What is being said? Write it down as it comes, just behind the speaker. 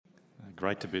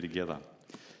Great to be together.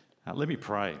 Let me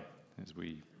pray as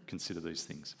we consider these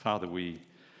things. Father, we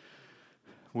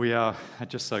are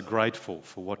just so grateful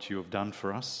for what you have done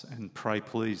for us, and pray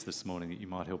please this morning that you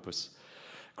might help us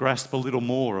grasp a little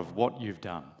more of what you've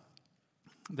done,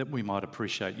 that we might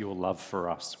appreciate your love for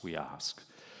us, we ask.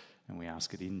 And we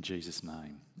ask it in Jesus'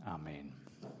 name. Amen.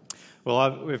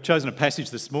 Well, we've chosen a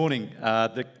passage this morning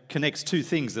that connects two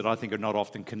things that I think are not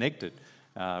often connected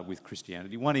with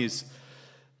Christianity. One is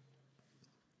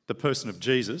the person of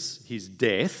Jesus, his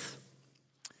death,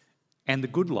 and the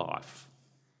good life.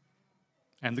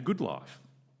 And the good life.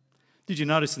 Did you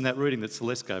notice in that reading that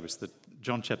Celeste gave us that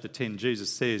John chapter 10, Jesus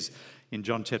says in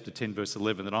John chapter 10 verse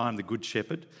 11 that I am the good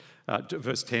shepherd.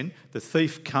 Verse 10, the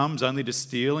thief comes only to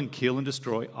steal and kill and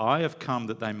destroy. I have come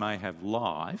that they may have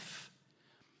life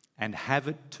and have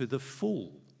it to the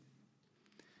full.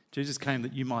 Jesus came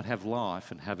that you might have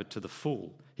life and have it to the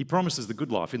full. He promises the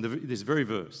good life in this very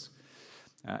verse.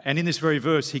 And in this very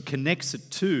verse, he connects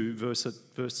it to verse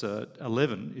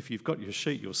 11. If you've got your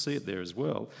sheet, you'll see it there as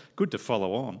well. Good to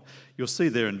follow on. You'll see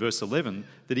there in verse 11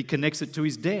 that he connects it to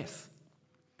his death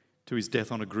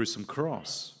on a gruesome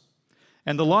cross.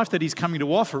 And the life that he's coming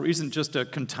to offer isn't just a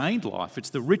contained life, it's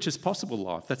the richest possible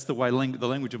life. That's the way the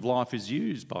language of life is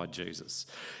used by Jesus.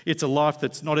 It's a life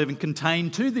that's not even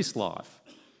contained to this life,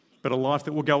 but a life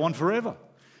that will go on forever.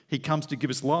 He comes to give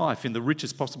us life in the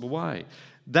richest possible way.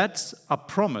 That's a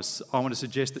promise, I want to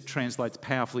suggest, that translates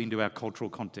powerfully into our cultural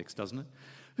context, doesn't it?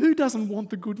 Who doesn't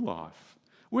want the good life?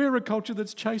 We're a culture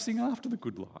that's chasing after the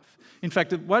good life. In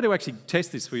fact, the way to actually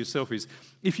test this for yourself is,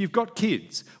 if you've got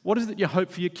kids, what is it you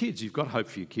hope for your kids? You've got hope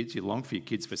for your kids, you long for your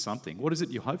kids for something. What is it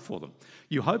you hope for them?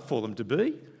 You hope for them to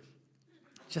be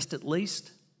just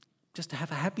to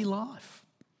have a happy life,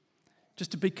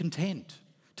 just to be content,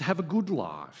 to have a good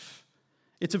life.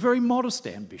 It's a very modest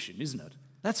ambition, isn't it?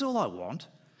 That's all I want.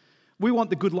 We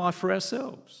want the good life for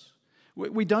ourselves.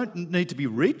 We don't need to be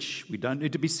rich. We don't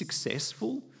need to be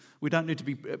successful. We don't need to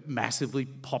be massively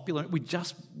popular. We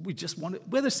just want to,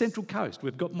 we're the Central Coast.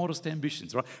 We've got modest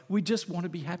ambitions, right? We just want to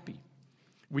be happy.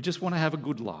 We just want to have a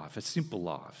good life, a simple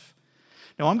life.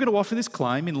 Now, I'm going to offer this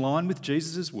claim in line with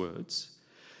Jesus' words.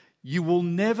 You will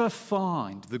never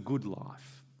find the good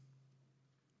life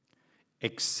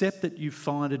except that you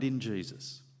find it in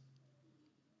Jesus.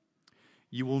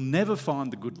 You will never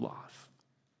find the good life,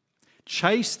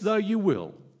 chase though you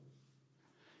will,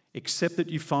 except that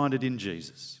you find it in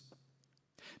Jesus.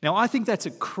 Now, I think that's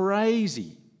a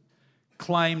crazy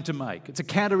claim to make. It's a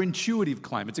counterintuitive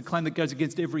claim. It's a claim that goes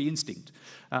against every instinct.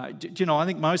 I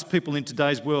think most people in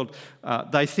today's world,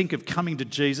 they think of coming to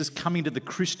Jesus, coming to the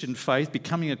Christian faith,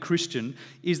 becoming a Christian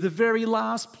is the very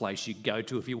last place you go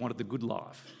to if you wanted the good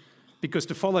life. Because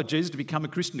to follow Jesus, to become a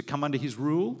Christian, to come under his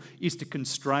rule, is to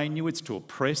constrain you, it's to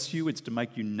oppress you, it's to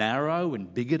make you narrow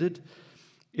and bigoted.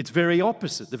 It's the very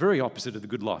opposite of the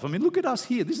good life. I mean, look at us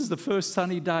here. This is the first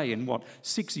sunny day in,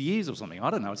 6 years or something? I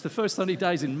don't know. It's the first sunny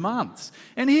days in months.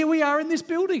 And here we are in this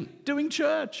building doing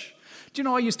church. Do you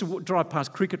know, I used to drive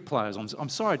past cricket players. I'm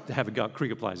sorry to have a go at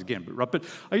cricket players again, but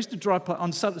I used to drive past,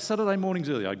 on Saturday mornings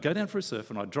early, I'd go down for a surf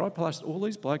and I'd drive past all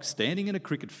these blokes standing in a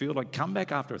cricket field. I'd come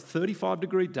back after a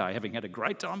 35-degree day, having had a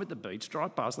great time at the beach,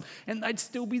 drive past them, and they'd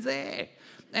still be there.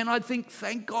 And I'd think,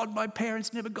 thank God my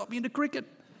parents never got me into cricket.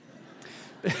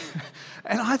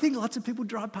 And I think lots of people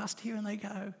drive past here and they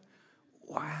go,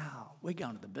 wow, we're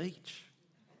going to the beach.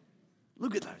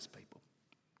 Look at those people.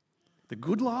 The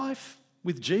good life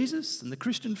with Jesus and the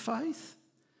Christian faith.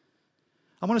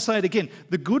 I want to say it again.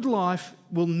 The good life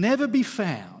will never be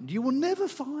found. You will never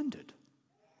find it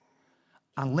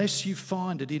unless you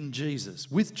find it in Jesus,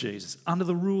 with Jesus, under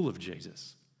the rule of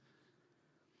Jesus.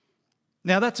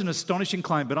 Now, that's an astonishing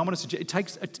claim, but I want to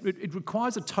suggest it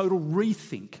requires a total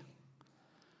rethink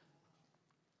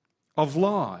of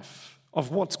life,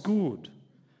 of what's good,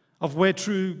 of where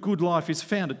true good life is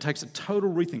found. It takes a total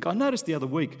rethink. I noticed the other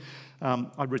week,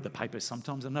 I read the papers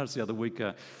sometimes, I noticed the other week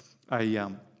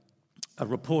a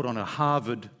report on a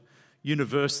Harvard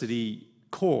University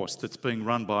course that's being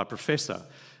run by a professor.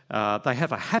 They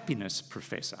have a happiness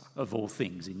professor, of all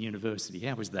things, in university.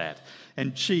 How is that?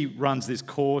 And she runs this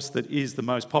course that is the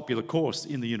most popular course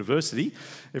in the university.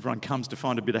 Everyone comes to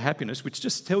find a bit of happiness, which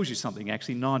just tells you something,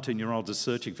 actually. 19-year-olds are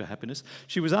searching for happiness.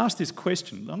 She was asked this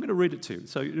question. I'm going to read it to you.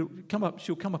 So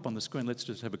she'll come up on the screen. Let's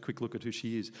just have a quick look at who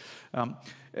she is.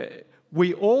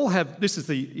 We all have, this is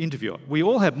the interviewer, we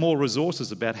all have more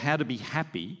resources about how to be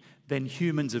happy than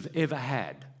humans have ever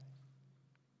had.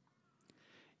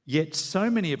 Yet so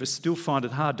many of us still find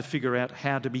it hard to figure out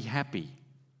how to be happy.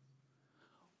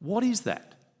 What is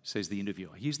that? Says the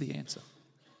interviewer. Here's the answer.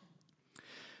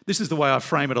 This is the way I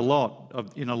frame it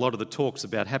in a lot of the talks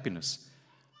about happiness.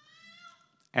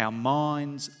 Our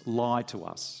minds lie to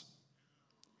us.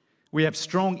 We have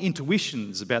strong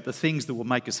intuitions about the things that will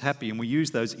make us happy, and we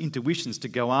use those intuitions to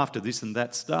go after this and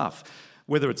that stuff,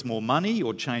 whether it's more money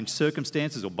or change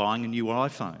circumstances or buying a new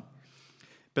iPhone.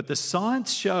 But the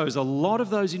science shows a lot of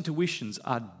those intuitions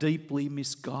are deeply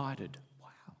misguided.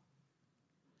 Wow.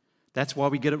 That's why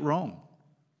we get it wrong.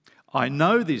 I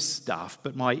know this stuff,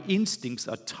 but my instincts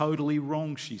are totally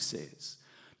wrong, she says.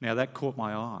 Now that caught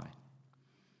my eye.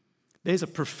 There's a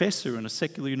professor in a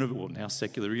secular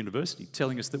university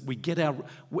telling us that we get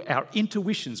our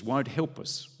intuitions won't help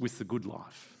us with the good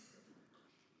life.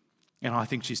 And I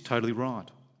think she's totally right.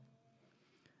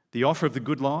 The offer of the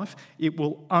good life, it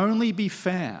will only be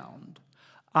found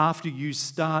after you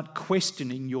start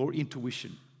questioning your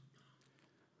intuition.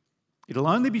 It'll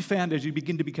only be found as you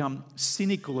begin to become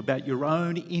cynical about your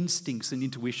own instincts and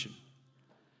intuition.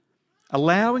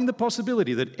 Allowing the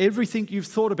possibility that everything you've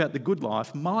thought about the good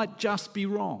life might just be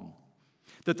wrong.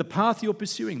 That the path you're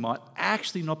pursuing might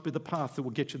actually not be the path that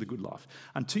will get you the good life.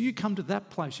 Until you come to that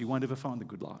place, you won't ever find the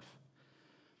good life.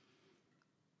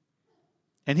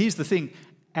 And here's the thing,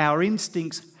 our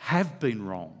instincts have been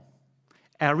wrong.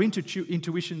 Our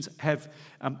intuitions have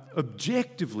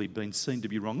objectively been seen to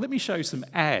be wrong. Let me show you some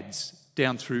ads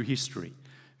down through history.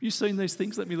 Have you seen these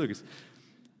things? Let me look at this.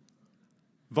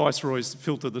 Viceroy's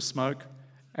Filter the Smoke,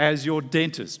 as your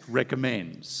dentist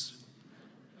recommends.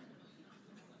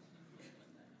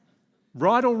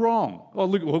 Right or wrong? Oh,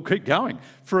 look, we'll keep going.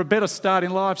 For a better start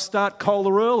in life, start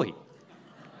cola early.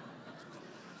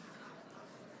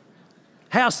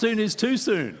 How soon is too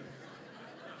soon?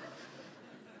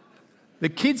 The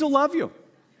kids will love you.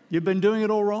 You've been doing it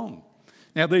all wrong.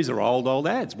 Now, these are old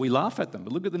ads. We laugh at them,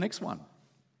 but look at the next one.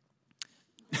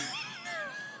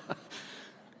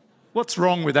 What's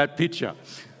wrong with that picture?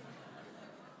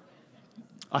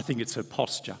 I think it's her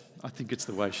posture. I think it's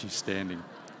the way she's standing.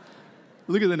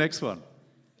 Look at the next one.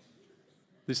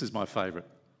 This is my favourite.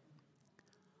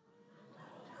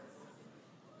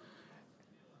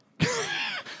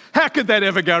 How could that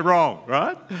ever go wrong,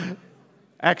 right?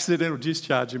 Accidental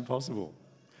discharge impossible.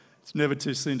 It's never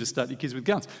too soon to start your kids with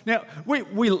guns. Now,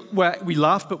 we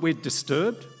laugh, but we're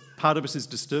disturbed. Part of us is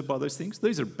disturbed by those things.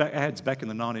 These are ads back in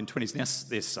the 1920s. Now,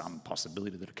 there's some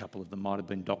possibility that a couple of them might have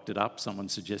been doctored up. Someone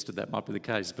suggested that might be the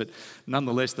case. But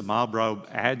nonetheless, the Marlboro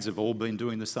ads have all been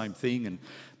doing the same thing. And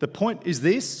the point is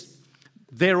this,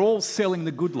 they're all selling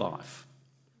the good life.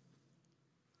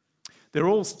 They're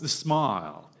all the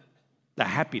smile, the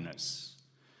happiness.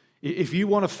 If you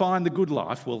want to find the good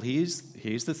life, well, here's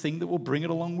the thing that will bring it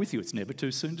along with you. It's never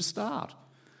too soon to start.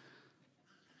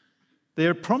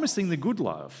 They're promising the good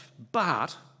life,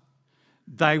 but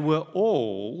they were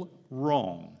all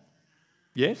wrong.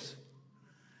 Yes?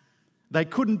 They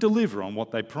couldn't deliver on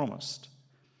what they promised.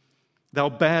 They were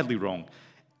badly wrong.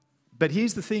 But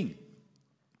here's the thing.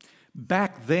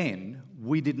 Back then,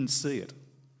 we didn't see it.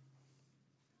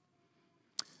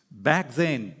 Back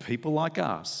then, people like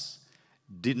us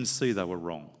didn't see they were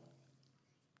wrong.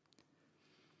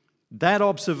 That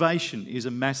observation is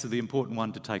a massively important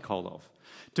one to take hold of,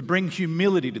 to bring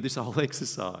humility to this whole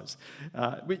exercise.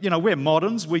 We're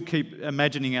moderns. We keep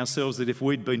imagining ourselves that if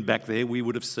we'd been back there, we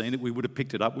would have seen it, we would have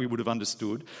picked it up, we would have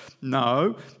understood.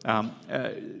 No.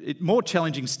 More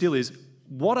challenging still is,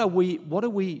 what are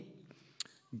we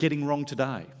getting wrong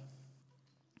today?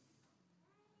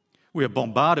 We are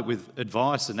bombarded with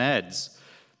advice and ads,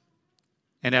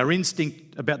 and our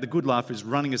instinct about the good life is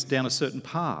running us down a certain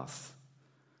path.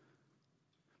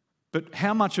 But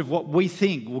how much of what we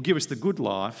think will give us the good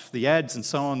life, the ads and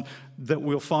so on, that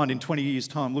we'll find in 20 years'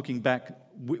 time, looking back,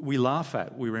 we laugh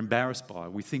at, we're embarrassed by,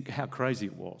 we think how crazy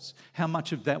it was. How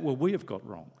much of that will we have got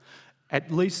wrong?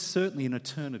 At least certainly in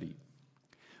eternity,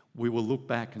 we will look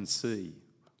back and see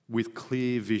with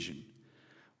clear vision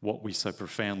what we so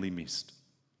profoundly missed.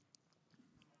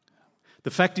 The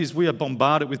fact is, we are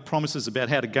bombarded with promises about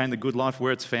how to gain the good life,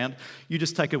 where it's found. You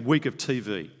just take a week of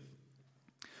TV.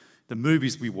 The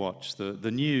movies we watch, the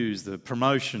news, the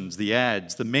promotions, the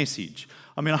ads, the message.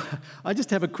 I mean, I just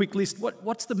have a quick list.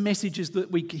 What's the messages that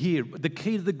we hear? The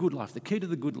key to the good life, the key to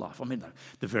the good life. I mean,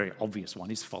 the very obvious one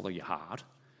is follow your heart.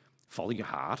 Follow your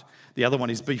heart. The other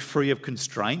one is be free of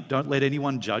constraint. Don't let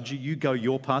anyone judge you. You go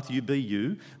your path, you be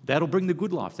you. That'll bring the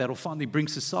good life. That'll finally bring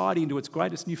society into its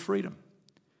greatest new freedom.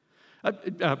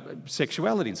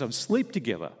 Sexuality and so on. Sleep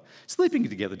together. Sleeping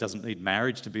together doesn't need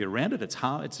marriage to be around it. It's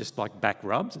hard. It's just like back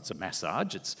rubs. It's a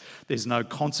massage. There's no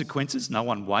consequences. No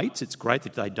one waits. It's great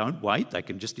that they don't wait. They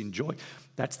can just enjoy.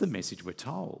 That's the message we're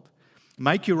told.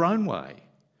 Make your own way.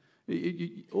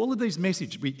 All of these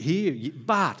messages we hear,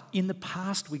 but in the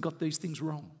past we got these things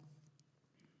wrong.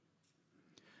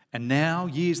 And now,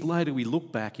 years later, we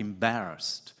look back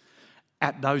embarrassed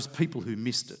at those people who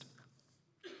missed it.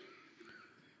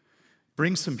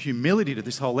 Bring some humility to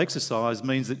this whole exercise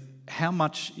means that how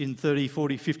much in 30,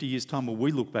 40, 50 years' time will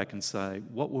we look back and say,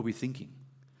 what were we thinking?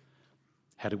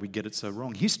 How did we get it so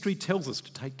wrong? History tells us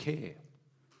to take care.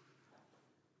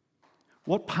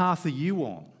 What path are you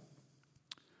on,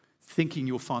 thinking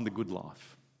you'll find the good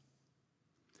life?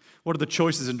 What are the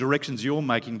choices and directions you're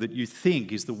making that you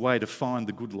think is the way to find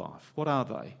the good life? What are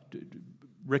they?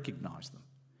 Recognise them.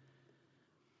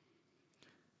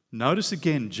 Notice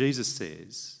again, Jesus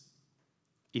says,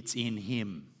 it's in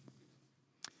him.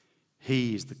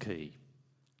 He is the key.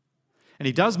 And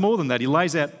he does more than that. He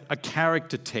lays out a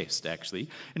character test, actually.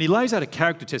 And he lays out a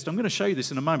character test. I'm going to show you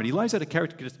this in a moment. He lays out a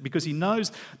character test because he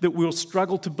knows that we'll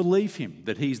struggle to believe him,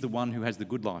 that he's the one who has the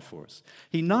good life for us.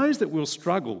 He knows that we'll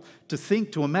struggle to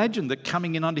think, to imagine that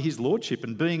coming in under his lordship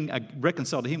and being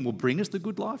reconciled to him will bring us the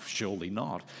good life. Surely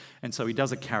not. And so he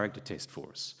does a character test for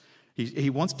us.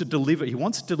 He wants to deliver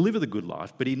the good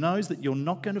life, but he knows that you're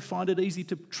not going to find it easy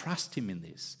to trust him in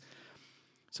this.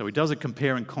 So he does a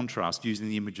compare and contrast using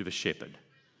the image of a shepherd.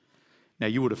 Now,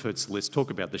 you would have heard Celeste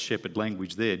talk about the shepherd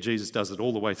language there. Jesus does it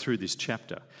all the way through this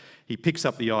chapter. He picks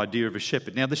up the idea of a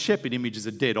shepherd. Now, the shepherd image is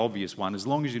a dead obvious one, as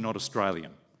long as you're not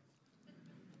Australian.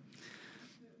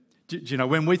 Do you know,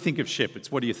 when we think of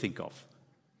shepherds, what do you think of?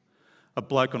 A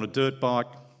bloke on a dirt bike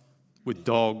with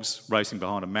dogs racing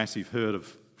behind a massive herd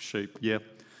of sheep,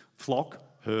 flock,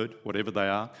 herd, whatever they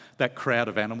are, that crowd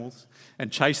of animals,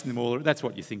 and chasing them all. That's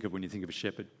what you think of when you think of a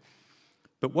shepherd.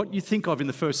 But what you think of in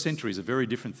the first century is a very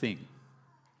different thing.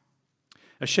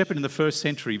 A shepherd in the first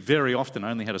century very often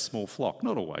only had a small flock.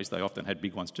 Not always, they often had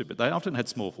big ones too, but they often had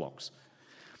small flocks.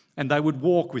 And they would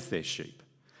walk with their sheep.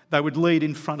 They would lead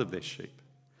in front of their sheep.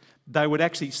 They would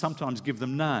actually sometimes give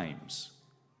them names.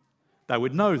 They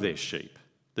would know their sheep.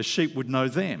 The sheep would know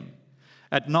them.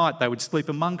 At night, they would sleep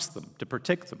amongst them to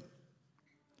protect them.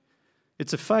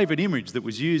 It's a favourite image that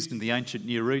was used in the ancient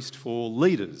Near East for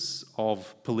leaders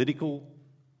of political,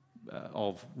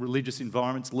 of religious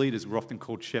environments. Leaders were often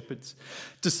called shepherds,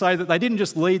 to say that they didn't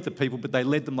just lead the people, but they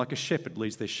led them like a shepherd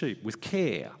leads their sheep, with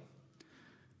care,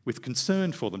 with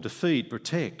concern for them, to feed,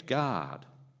 protect, guard.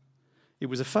 It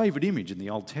was a favourite image in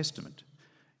the Old Testament.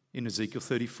 In Ezekiel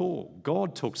 34,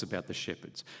 God talks about the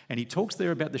shepherds, and he talks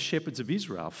there about the shepherds of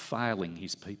Israel failing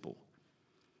his people.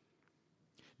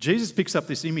 Jesus picks up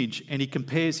this image and he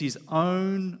compares his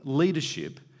own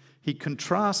leadership. He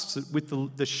contrasts it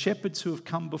with the shepherds who have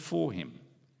come before him.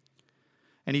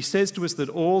 And he says to us that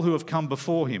all who have come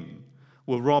before him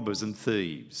were robbers and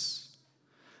thieves.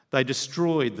 They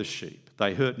destroyed the sheep.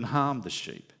 They hurt and harmed the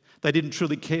sheep. They didn't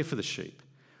truly care for the sheep.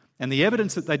 And the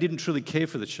evidence that they didn't truly care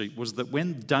for the sheep was that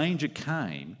when danger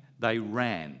came, they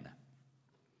ran.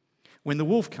 When the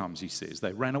wolf comes, he says,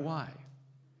 they ran away.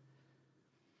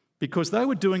 Because they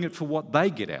were doing it for what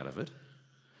they get out of it,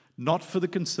 not for the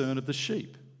concern of the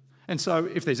sheep. And so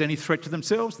if there's any threat to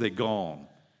themselves, they're gone.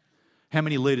 How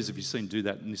many leaders have you seen do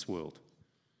that in this world?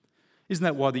 Isn't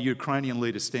that why the Ukrainian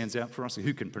leader stands out for us?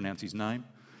 Who can pronounce his name?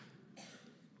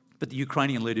 But the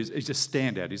Ukrainian leader is just a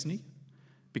standout, isn't he?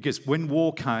 Because when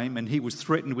war came and he was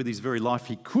threatened with his very life,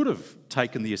 he could have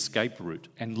taken the escape route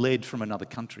and led from another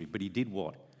country. But he did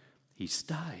what? He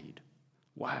stayed.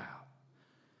 Wow.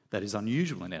 That is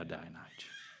unusual in our day and age.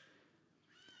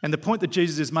 And the point that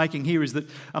Jesus is making here is that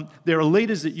there are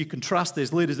leaders that you can trust,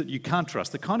 there's leaders that you can't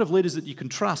trust. The kind of leaders that you can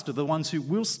trust are the ones who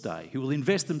will stay, who will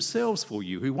invest themselves for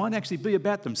you, who won't actually be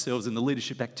about themselves in the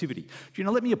leadership activity. Do you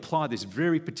know, let me apply this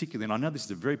very particularly, and I know this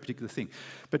is a very particular thing,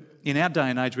 but in our day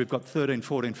and age we've got 13,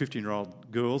 14,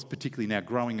 15-year-old girls, particularly now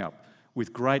growing up,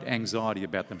 with great anxiety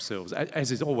about themselves,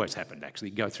 as has always happened actually.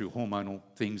 Go through hormonal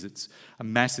things. It's a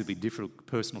massively difficult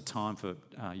personal time for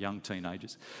young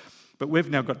teenagers. But we've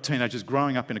now got teenagers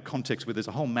growing up in a context where there's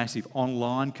a whole massive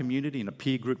online community and a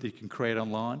peer group that you can create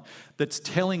online that's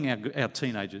telling our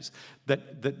teenagers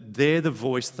that they're the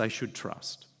voice they should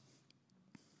trust.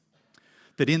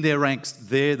 That in their ranks,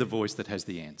 they're the voice that has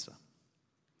the answer.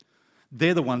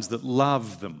 They're the ones that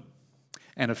love them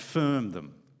and affirm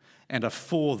them and are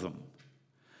for them.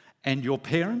 And your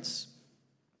parents,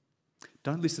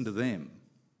 don't listen to them.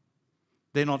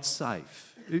 They're not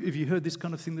safe. Have you heard this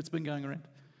kind of thing that's been going around?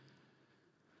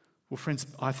 Well, friends,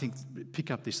 I think pick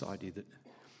up this idea that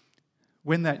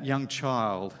when that young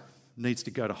child needs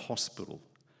to go to hospital,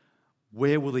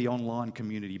 where will the online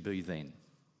community be then?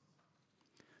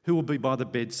 Who will be by the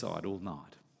bedside all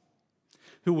night?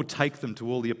 who will take them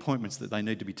to all the appointments that they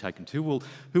need to be taken to,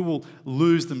 who will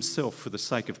lose themselves for the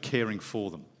sake of caring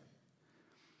for them.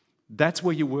 That's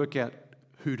where you work out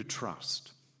who to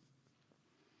trust.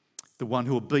 The one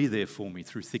who will be there for me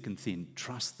through thick and thin.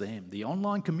 Trust them. The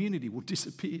online community will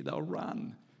disappear. They'll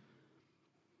run.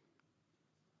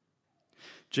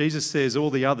 Jesus says all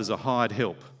the others are hired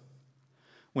help.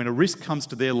 When a risk comes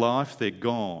to their life, they're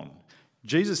gone.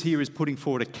 Jesus here is putting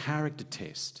forward a character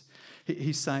test.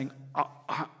 He's saying,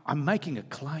 I'm making a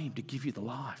claim to give you the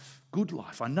life, good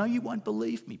life. I know you won't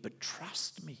believe me, but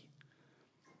trust me.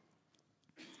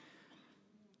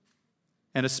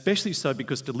 And especially so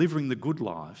because delivering the good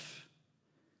life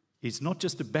is not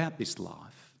just about this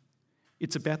life,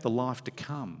 it's about the life to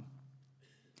come.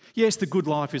 Yes, the good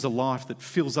life is a life that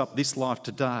fills up this life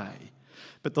today,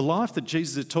 but the life that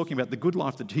Jesus is talking about, the good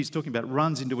life that he's talking about,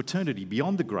 runs into eternity,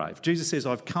 beyond the grave. Jesus says,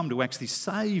 I've come to actually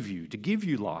save you, to give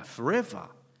you life forever.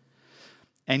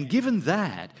 And given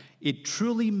that, it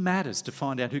truly matters to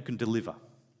find out who can deliver.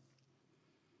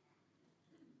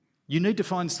 You need to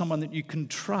find someone that you can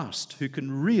trust, who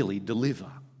can really deliver.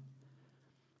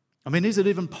 I mean, is it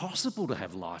even possible to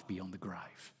have life beyond the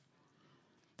grave?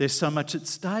 There's so much at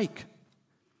stake.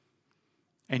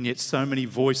 And yet so many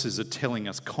voices are telling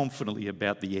us confidently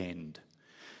about the end.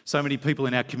 So many people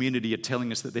in our community are telling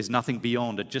us that there's nothing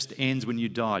beyond. It just ends when you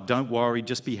die. Don't worry,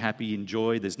 just be happy,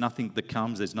 enjoy. There's nothing that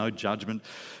comes, there's no judgment.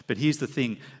 But here's the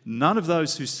thing, none of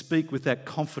those who speak with that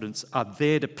confidence are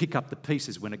there to pick up the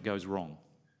pieces when it goes wrong.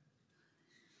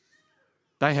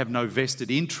 They have no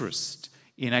vested interest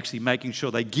in actually making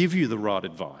sure they give you the right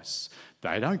advice.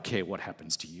 They don't care what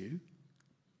happens to you.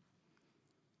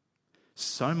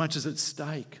 So much is at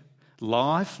stake.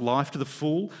 Life to the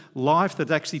full, life that's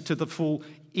actually to the full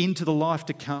into the life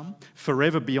to come,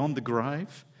 forever beyond the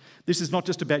grave. This is not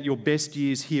just about your best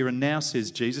years here and now,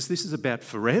 says Jesus. This is about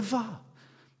forever.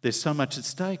 There's so much at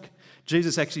stake.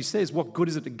 Jesus actually says, what good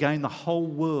is it to gain the whole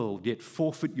world yet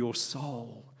forfeit your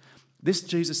soul? This,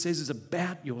 Jesus says, is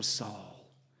about your soul.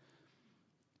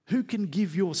 Who can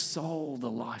give your soul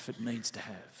the life it needs to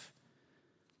have?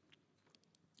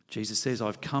 Jesus says,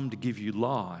 I've come to give you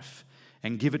life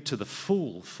and give it to the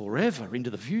full forever into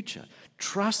the future.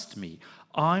 Trust me,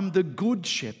 I'm the good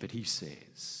shepherd, he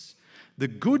says. The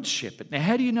good shepherd. Now,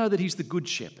 how do you know that he's the good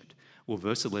shepherd? Well,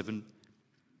 verse 11,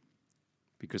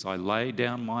 because I lay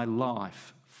down my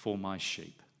life for my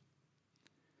sheep.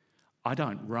 I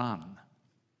don't run.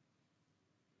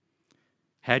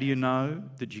 How do you know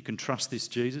that you can trust this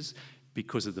Jesus?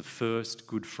 Because of the first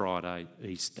Good Friday,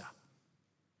 Easter.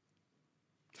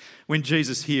 When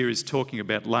Jesus here is talking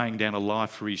about laying down a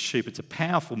life for his sheep, it's a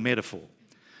powerful metaphor.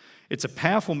 It's a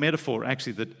powerful metaphor,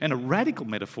 actually, and a radical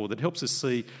metaphor that helps us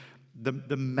see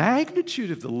the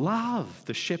magnitude of the love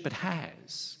the shepherd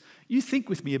has. You think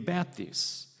with me about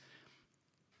this.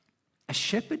 A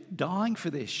shepherd dying for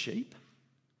their sheep?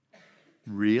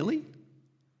 Really?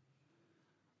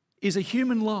 Is a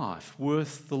human life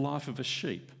worth the life of a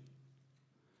sheep?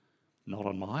 Not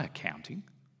on my accounting.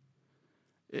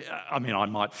 I mean, I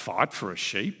might fight for a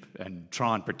sheep and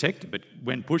try and protect it, but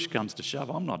when push comes to shove,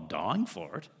 I'm not dying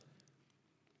for it.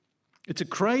 It's a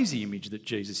crazy image that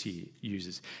Jesus here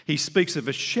uses. He speaks of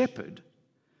a shepherd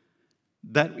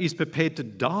that is prepared to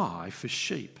die for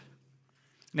sheep.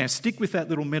 Now, stick with that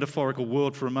little metaphorical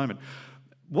world for a moment.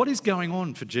 What is going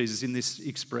on for Jesus in this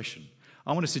expression?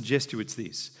 I want to suggest to you it's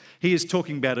this. He is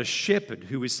talking about a shepherd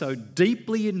who is so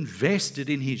deeply invested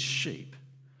in his sheep,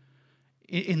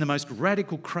 in the most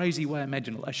radical, crazy way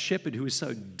imaginable. A shepherd who is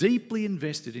so deeply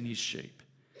invested in his sheep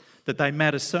that they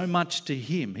matter so much to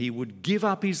him, he would give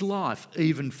up his life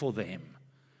even for them.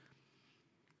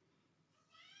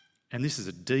 And this is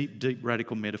a deep, deep,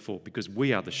 radical metaphor because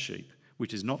we are the sheep,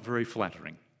 which is not very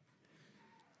flattering.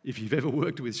 If you've ever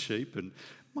worked with sheep, and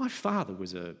my father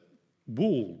was a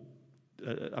wool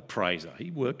appraiser.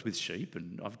 He worked with sheep,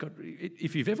 and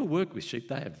if you've ever worked with sheep,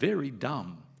 they are very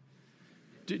dumb.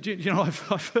 You know,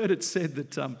 I've heard it said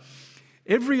that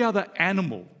every other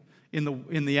animal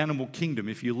in the animal kingdom,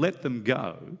 if you let them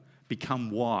go, become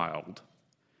wild.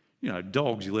 You know,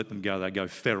 dogs, you let them go, they go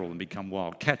feral and become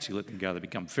wild. Cats, you let them go, they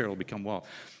become feral, become wild.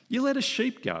 You let a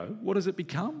sheep go, what does it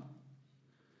become?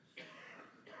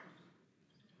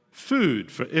 Food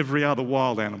for every other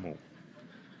wild animal.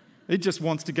 It just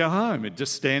wants to go home. It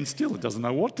just stands still. It doesn't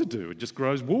know what to do. It just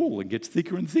grows wool and gets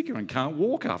thicker and thicker and can't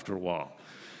walk after a while.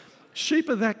 Sheep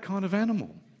are that kind of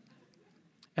animal.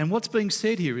 And what's being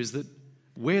said here is that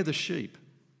we're the sheep.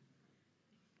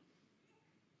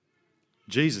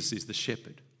 Jesus is the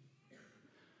shepherd.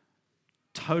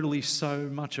 Totally so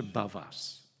much above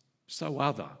us. So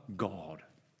other God.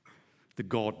 The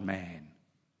God-man.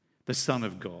 the Son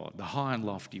of God, the high and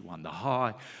lofty one,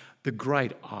 the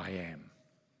great I am.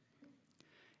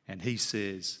 And he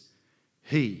says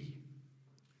he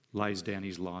lays down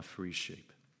his life for his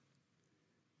sheep,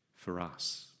 for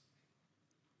us.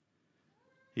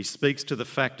 He speaks to the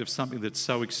fact of something that's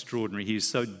so extraordinary. He is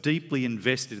so deeply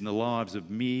invested in the lives of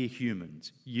mere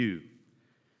humans, you.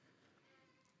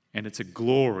 And it's a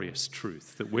glorious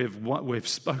truth that we've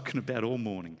spoken about all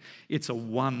morning. It's a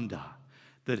wonder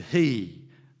that he,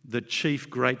 the chief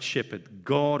great shepherd,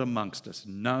 God amongst us,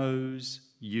 knows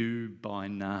you by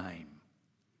name.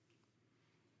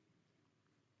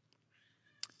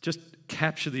 Just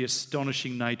capture the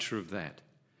astonishing nature of that.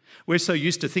 We're so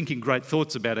used to thinking great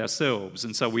thoughts about ourselves,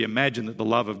 and so we imagine that the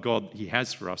love of God he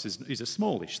has for us is a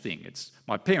smallish thing. It's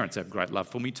my parents have great love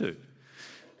for me too.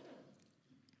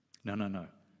 No.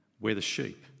 We're the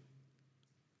sheep.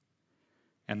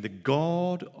 And the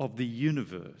God of the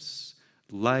universe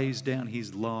lays down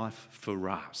his life for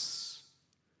us.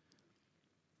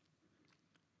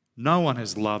 No one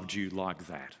has loved you like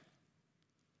that.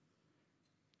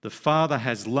 The Father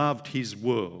has loved his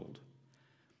world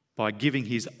by giving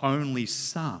his only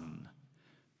Son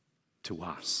to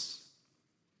us.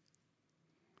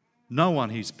 No one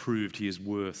has proved he is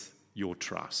worth your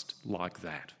trust like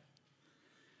that.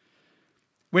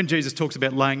 When Jesus talks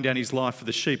about laying down his life for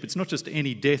the sheep, it's not just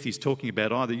any death he's talking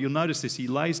about either. You'll notice this, he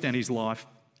lays down his life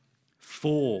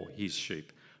for his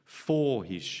sheep, for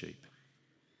his sheep.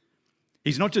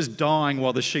 He's not just dying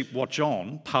while the sheep watch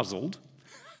on, puzzled.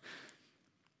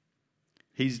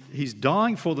 He's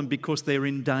dying for them because they're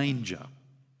in danger.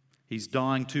 He's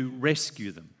dying to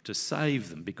rescue them, to save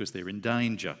them because they're in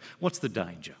danger. What's the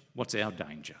danger? What's our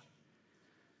danger?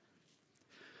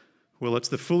 Well, it's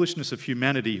the foolishness of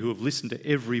humanity who have listened to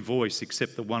every voice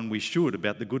except the one we should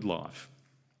about the good life.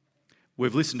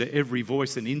 We've listened to every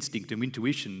voice and instinct and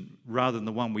intuition rather than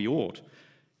the one we ought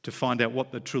to find out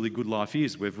what the truly good life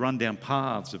is. We've run down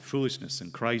paths of foolishness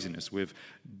and craziness. We've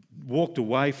walked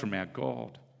away from our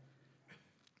God.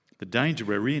 The danger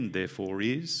we're in, therefore,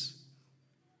 is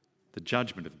the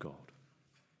judgment of God,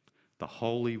 the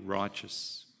holy,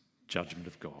 righteous judgment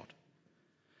of God.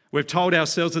 We've told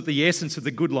ourselves that the essence of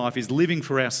the good life is living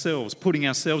for ourselves, putting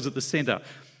ourselves at the centre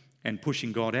and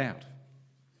pushing God out.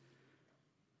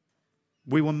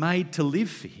 We were made to live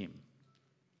for him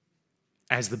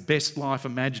as the best life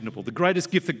imaginable. The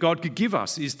greatest gift that God could give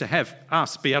us is to have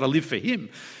us be able to live for him.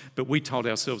 But we told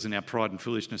ourselves in our pride and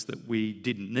foolishness that we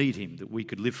didn't need him, that we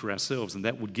could live for ourselves and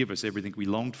that would give us everything we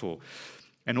longed for.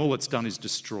 And all it's done is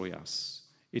destroy us.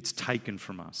 It's taken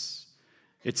from us.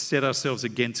 It's set ourselves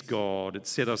against God.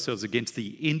 It's set ourselves against the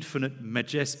infinite,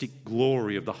 majestic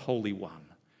glory of the Holy One.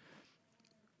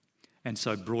 And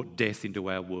so brought death into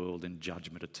our world and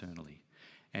judgment eternally.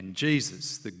 And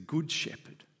Jesus, the Good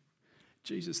Shepherd,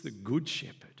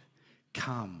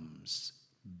 comes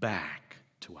back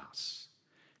to us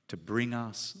to bring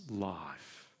us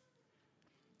life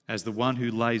as the one who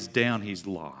lays down his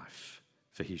life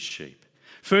for his sheep.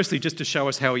 Firstly, just to show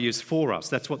us how he is for us.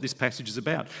 That's what this passage is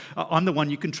about. I'm the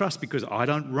one you can trust because I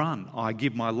don't run. I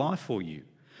give my life for you.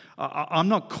 I'm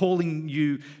not calling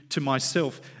you to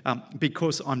myself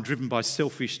because I'm driven by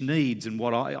selfish needs and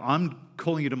I'm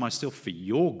calling you to myself for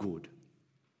your good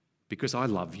because I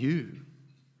love you.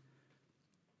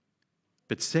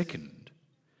 But second,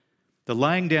 the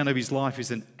laying down of his life is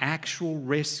an actual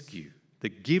rescue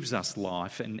that gives us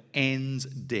life and ends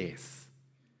death.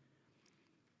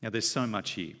 Now, there's so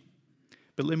much here,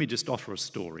 but let me just offer a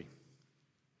story.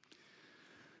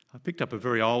 I picked up a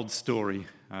very old story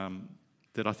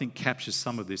that I think captures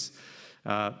some of this.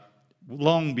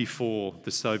 Long before the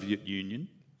Soviet Union,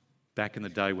 back in the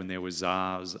day when there were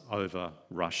czars over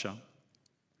Russia,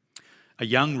 a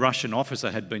young Russian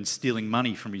officer had been stealing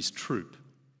money from his troop,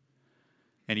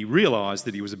 and he realised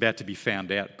that he was about to be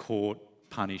found out, caught,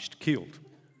 punished, killed.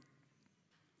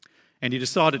 And he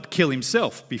decided to kill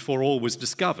himself before all was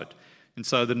discovered. And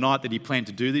so the night that he planned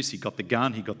to do this, he got the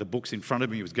gun, he got the books in front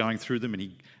of him, he was going through them, and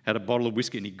he had a bottle of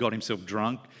whiskey and he got himself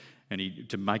drunk and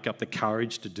to make up the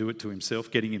courage to do it to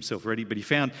himself, getting himself ready. But he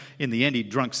found in the end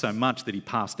he'd drunk so much that he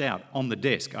passed out on the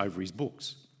desk over his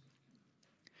books.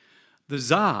 The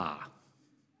Tsar,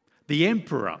 the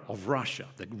Emperor of Russia,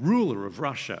 the ruler of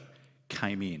Russia,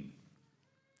 came in,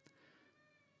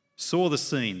 saw the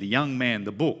scene, the young man,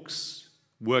 the books,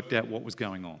 worked out what was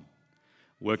going on,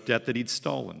 worked out that he'd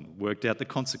stolen, worked out the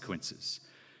consequences,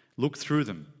 looked through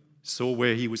them, saw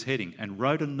where he was heading, and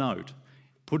wrote a note,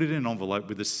 put it in an envelope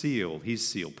with a seal, his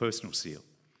seal, personal seal,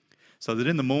 so that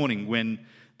in the morning when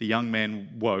the young man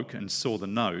woke and saw the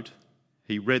note,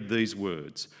 he read these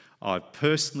words: "I've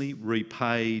personally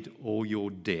repaid all your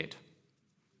debt.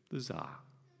 the Tsar.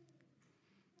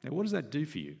 Now, what does that do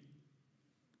for you?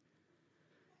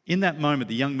 In that moment,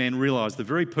 the young man realised the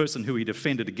very person who he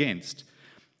defended against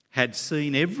had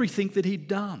seen everything that he'd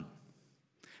done,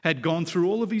 had gone through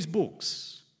all of his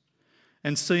books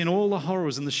and seen all the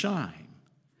horrors and the shame,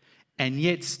 and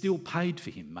yet still paid for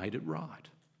him, made it right.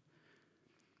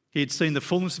 He had seen the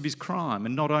fullness of his crime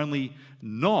and not only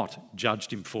not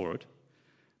judged him for it,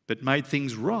 but made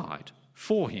things right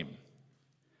for him,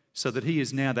 so that he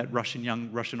is now, that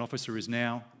young Russian officer is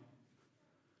now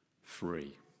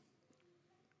free.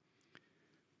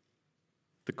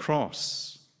 The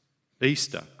cross,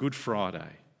 Easter, Good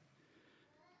Friday,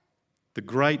 the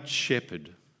great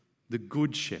shepherd, the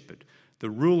good shepherd, the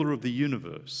ruler of the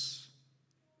universe,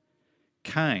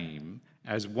 came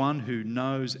as one who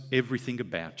knows everything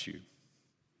about you.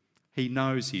 He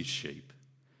knows his sheep.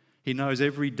 He knows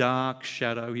every dark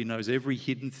shadow. He knows every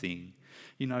hidden thing.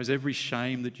 He knows every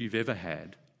shame that you've ever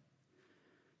had.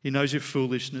 He knows your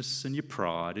foolishness and your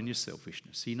pride and your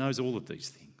selfishness. He knows all of these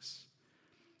things.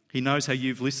 He knows how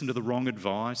you've listened to the wrong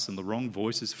advice and the wrong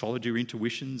voices, followed your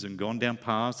intuitions and gone down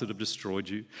paths that have destroyed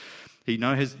you. He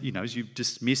knows you've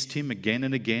dismissed him again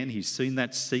and again. He's seen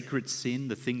that secret sin,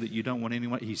 the thing that you don't want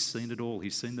anyone. He's seen it all.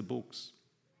 He's seen the books.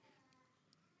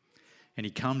 And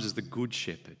he comes as the good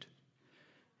shepherd.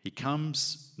 He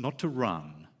comes not to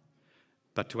run,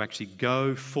 but to actually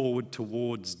go forward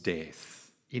towards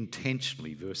death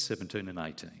intentionally, verse 17 and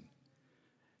 18.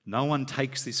 No one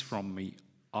takes this from me.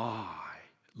 I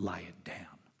lay it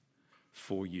down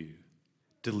for you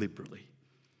deliberately.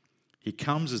 He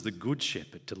comes as the good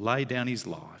shepherd to lay down his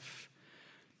life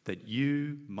that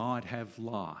you might have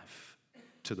life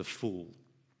to the full,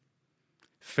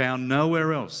 found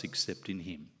nowhere else except in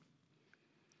him.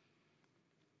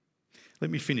 Let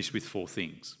me finish with 4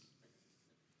 things.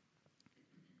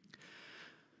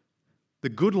 The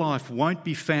good life won't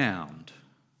be found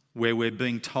where we're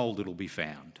being told it'll be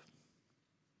found.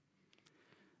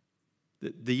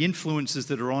 The influences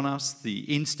that are on us, the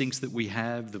instincts that we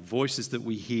have, the voices that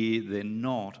we hear, they're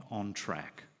not on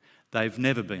track. They've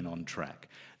never been on track.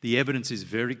 The evidence is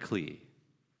very clear.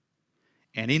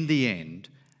 And in the end,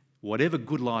 whatever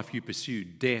good life you pursue,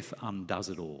 death undoes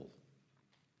it all.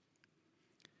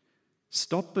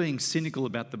 Stop being cynical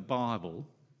about the Bible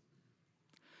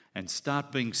and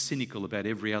start being cynical about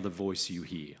every other voice you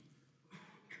hear.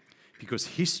 Because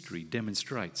history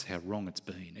demonstrates how wrong it's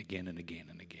been again and again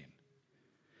and again.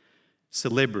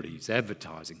 Celebrities,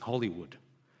 advertising, Hollywood.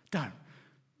 Don't.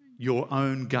 Your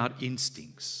own gut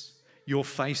instincts, your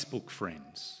Facebook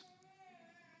friends.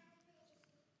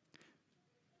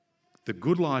 The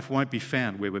good life won't be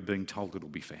found where we're being told it'll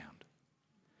be found.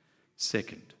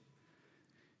 Second,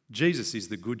 Jesus is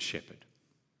the good shepherd.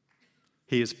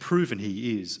 He has proven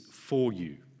he is for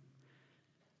you.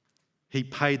 He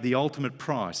paid the ultimate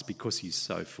price because he's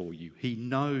so for you. He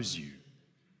knows you.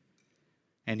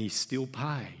 And he still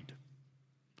paid.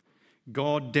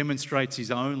 God demonstrates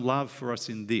his own love for us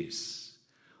in this.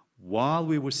 While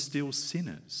we were still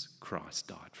sinners, Christ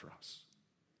died for us.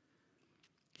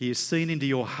 He has seen into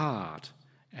your heart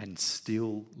and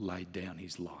still laid down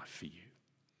his life for you.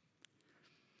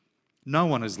 No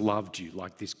one has loved you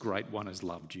like this great one has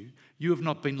loved you. You have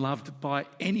not been loved by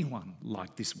anyone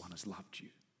like this one has loved you.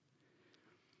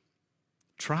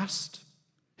 Trust.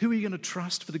 Who are you going to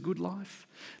trust for the good life?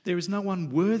 There is no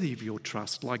one worthy of your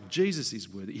trust like Jesus is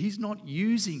worthy. He's not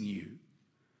using you.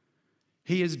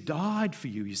 He has died for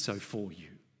you. He's so for you.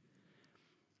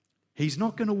 He's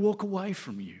not going to walk away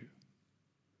from you.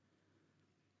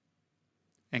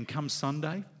 And come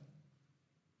Sunday,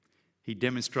 he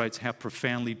demonstrates how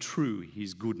profoundly true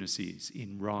his goodness is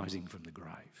in rising from the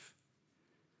grave.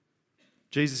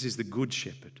 Jesus is the good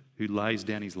shepherd who lays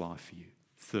down his life for you.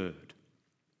 Third,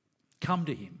 come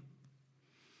to him.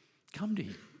 Come to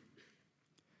him.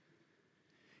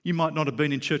 You might not have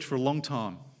been in church for a long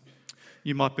time.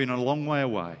 You might be a long way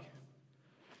away.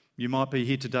 You might be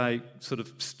here today sort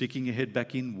of sticking your head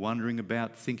back in, wondering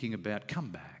about, thinking about. Come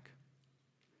back.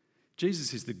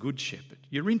 Jesus is the good shepherd.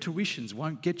 Your intuitions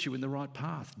won't get you in the right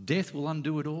path. Death will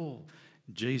undo it all.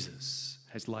 Jesus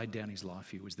has laid down his life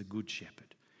for you as the good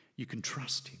shepherd. You can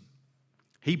trust him.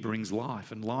 He brings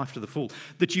life and life to the full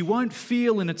that you won't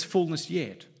feel in its fullness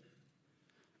yet.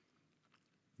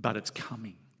 But it's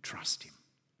coming. Trust him.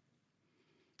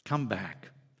 Come back.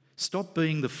 Stop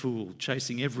being the fool,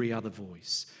 chasing every other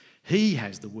voice. He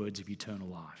has the words of eternal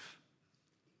life.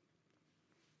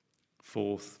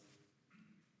 Fourth,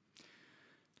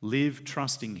 live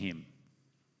trusting him.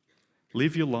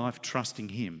 Live your life trusting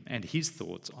him and his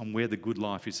thoughts on where the good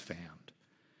life is found.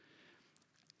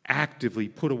 Actively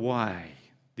put away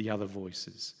the other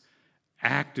voices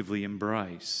actively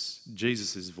embrace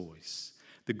Jesus' voice.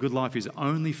 The good life is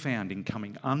only found in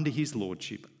coming under his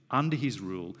lordship, under his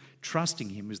rule, trusting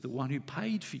him as the one who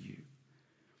paid for you,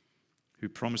 who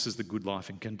promises the good life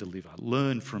and can deliver.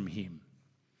 Learn from him.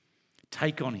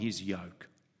 Take on his yoke.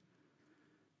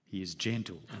 He is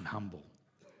gentle and humble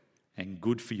and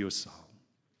good for your soul.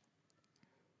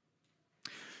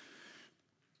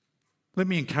 Let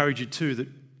me encourage you too that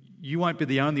you won't be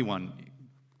the only one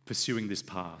pursuing this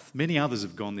path. Many others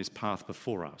have gone this path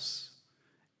before us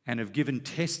and have given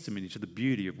testimony to the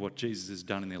beauty of what Jesus has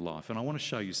done in their life. And I want to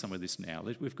show you some of this now.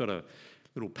 We've got a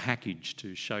little package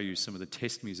to show you some of the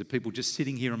testimonies of people just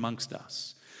sitting here amongst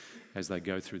us as they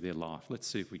go through their life. Let's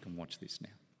see if we can watch this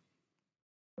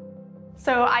now.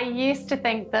 So I used to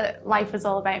think that life was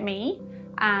all about me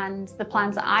and the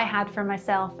plans that I had for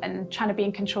myself and trying to be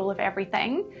in control of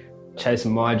everything.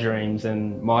 Chasing my dreams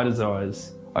and my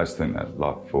desires. I just think that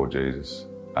life before Jesus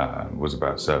was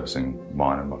about servicing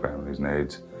mine and my family's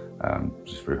needs,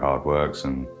 just through hard works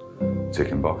and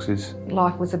ticking boxes.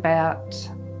 Life was about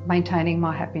maintaining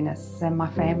my happiness and my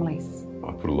family's.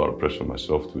 I put a lot of pressure on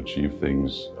myself to achieve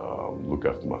things, look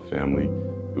after my family.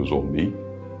 It was all me.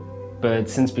 But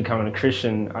since becoming a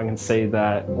Christian, I can see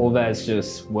that all that is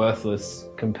just worthless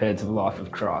compared to the life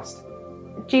of Christ.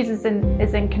 Jesus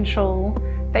is in control,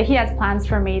 that he has plans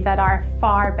for me that are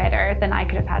far better than I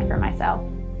could have had for myself.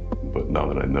 But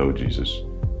now that I know Jesus,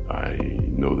 I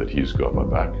know that he's got my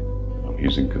back.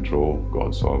 He's in control,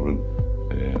 God's sovereign,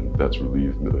 and that's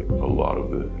relieved a lot of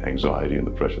the anxiety and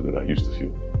the pressure that I used to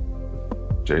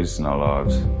feel. Jesus in our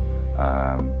lives,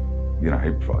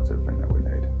 he provides everything that we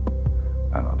need.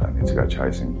 And I don't need to go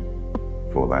chasing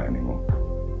for that anymore.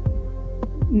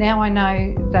 Now I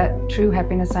know that true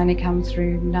happiness only comes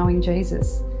through knowing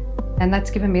Jesus. And that's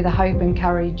given me the hope and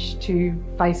courage to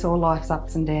face all life's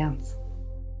ups and downs.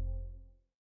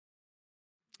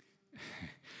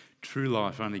 True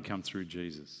life only comes through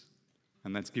Jesus.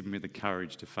 And that's given me the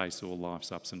courage to face all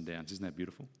life's ups and downs. Isn't that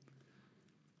beautiful?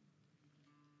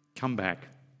 Come back.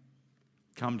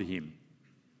 Come to him.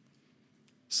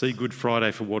 See Good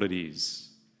Friday for what it is.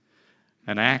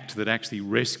 An act that actually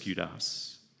rescued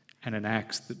us and an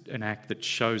act that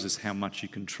shows us how much you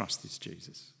can trust this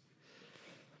Jesus.